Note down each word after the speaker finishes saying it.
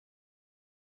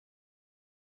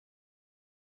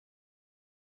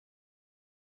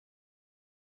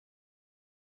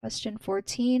Question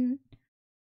 14.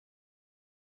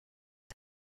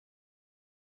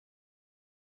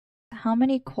 How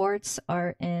many quarts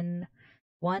are in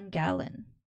 1 gallon?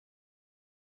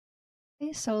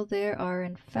 Okay, so there are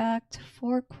in fact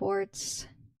 4 quarts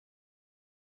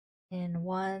in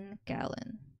 1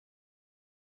 gallon.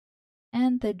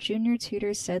 And the junior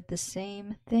tutor said the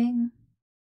same thing.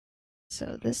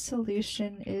 So this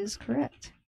solution is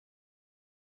correct.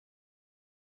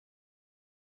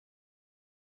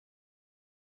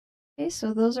 Okay,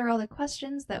 so those are all the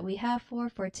questions that we have for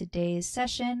today's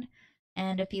session.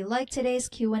 And if you like today's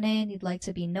Q&A and you'd like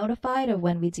to be notified of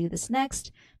when we do this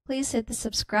next, please hit the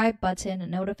subscribe button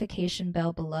and notification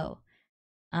bell below.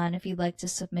 And if you'd like to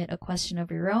submit a question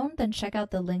of your own, then check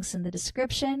out the links in the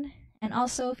description. And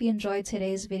also, if you enjoyed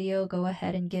today's video, go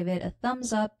ahead and give it a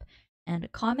thumbs up and a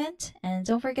comment. And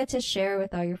don't forget to share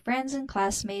with all your friends and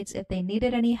classmates if they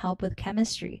needed any help with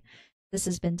chemistry. This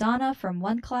has been Donna from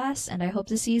OneClass, and I hope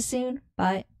to see you soon.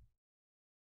 Bye.